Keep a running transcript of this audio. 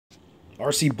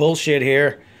RC bullshit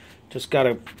here. Just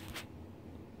got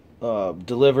a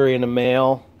delivery in the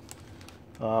mail.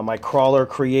 My Crawler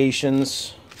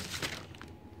Creations.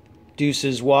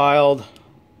 Deuces Wild.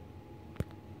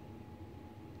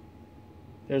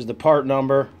 There's the part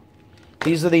number.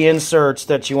 These are the inserts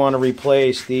that you want to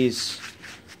replace. These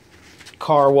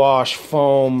car wash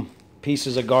foam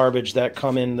pieces of garbage that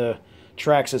come in the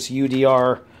Traxxas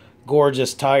UDR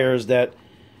gorgeous tires that,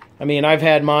 I mean, I've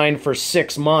had mine for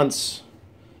 6 months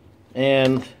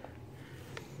and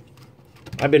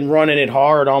I've been running it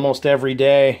hard almost every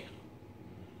day.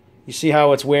 You see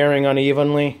how it's wearing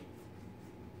unevenly?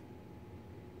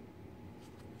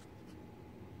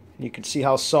 You can see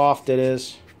how soft it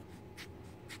is.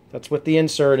 That's with the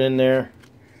insert in there.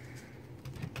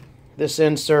 This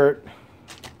insert,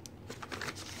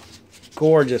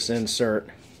 gorgeous insert.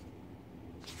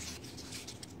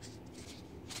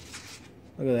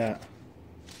 Look at that.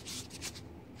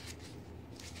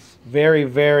 Very,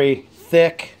 very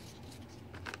thick.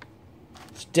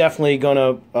 It's definitely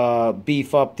gonna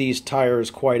beef up these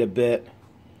tires quite a bit,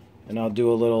 and I'll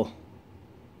do a little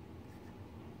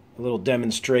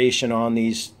demonstration on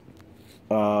these,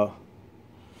 putting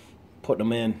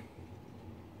them in.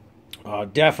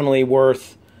 Definitely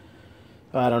worth,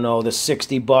 I don't know, the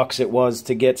 60 bucks it was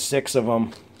to get 6 of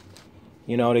them,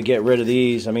 you know, to get rid of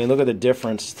these. I mean, look at the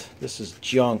difference. This is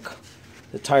junk.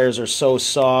 The tires are so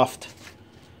soft,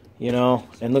 you know,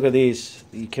 and look at these.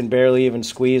 You can barely even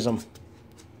squeeze them.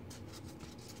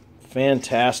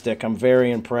 Fantastic. I'm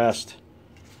very impressed.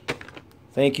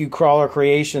 Thank you, Crawler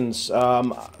Creations.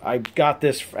 I got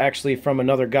this actually from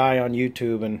another guy on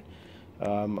YouTube, and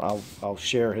I'll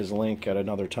share his link at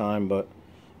another time. But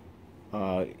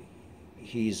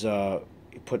he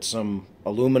put some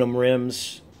aluminum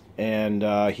rims, and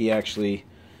he actually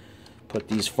put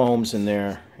these foams in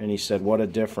there, and he said, what a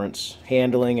difference.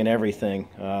 Handling and everything.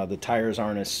 The tires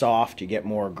aren't as soft. You get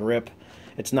more grip.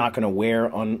 It's not going to wear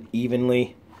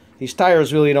unevenly. These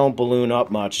tires really don't balloon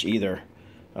up much either.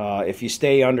 If you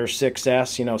stay under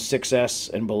 6S, you know,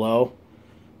 6S and below,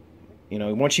 you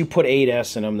know, once you put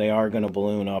 8S in them, they are going to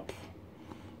balloon up.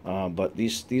 But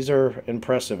these are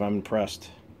impressive. I'm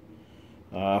impressed.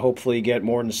 Hopefully you get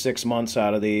more than 6 months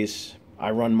out of these.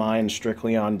 I run mine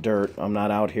strictly on dirt. I'm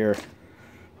not out here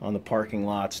on the parking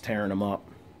lots tearing them up.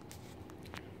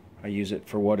 I use it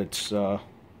for what it's, you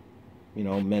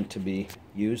know, meant to be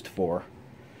used for.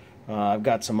 I've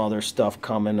got some other stuff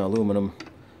coming, aluminum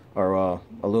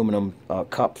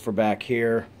cup for back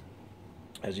here.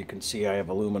 As you can see, I have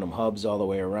aluminum hubs all the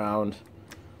way around,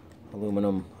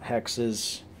 aluminum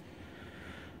hexes,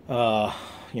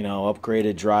 you know,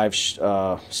 upgraded drive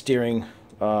steering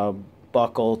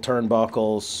buckle,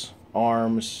 turnbuckles,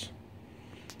 arms.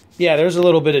 Yeah, there's a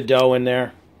little bit of dough in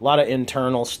there, a lot of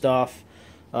internal stuff.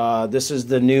 This is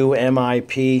the new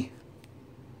MIP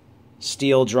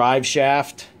steel drive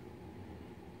shaft.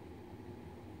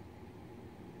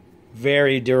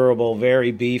 Very durable,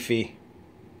 very beefy.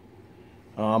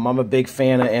 I'm a big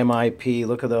fan of MIP.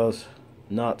 Look at those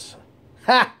nuts.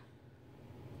 Ha!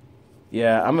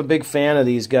 Yeah, I'm a big fan of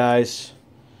these guys.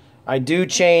 I do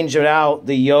change out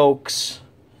the yokes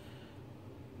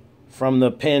from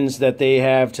the pins that they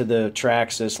have to the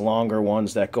Traxxas longer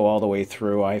ones that go all the way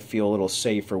through. I feel a little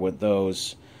safer with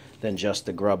those than just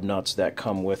the grub nuts that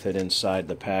come with it inside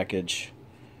the package.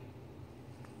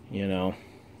 You know.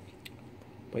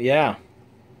 But yeah,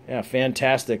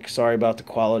 fantastic. Sorry about the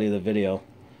quality of the video.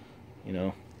 You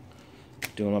know,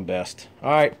 doing my best.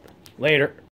 All right, later.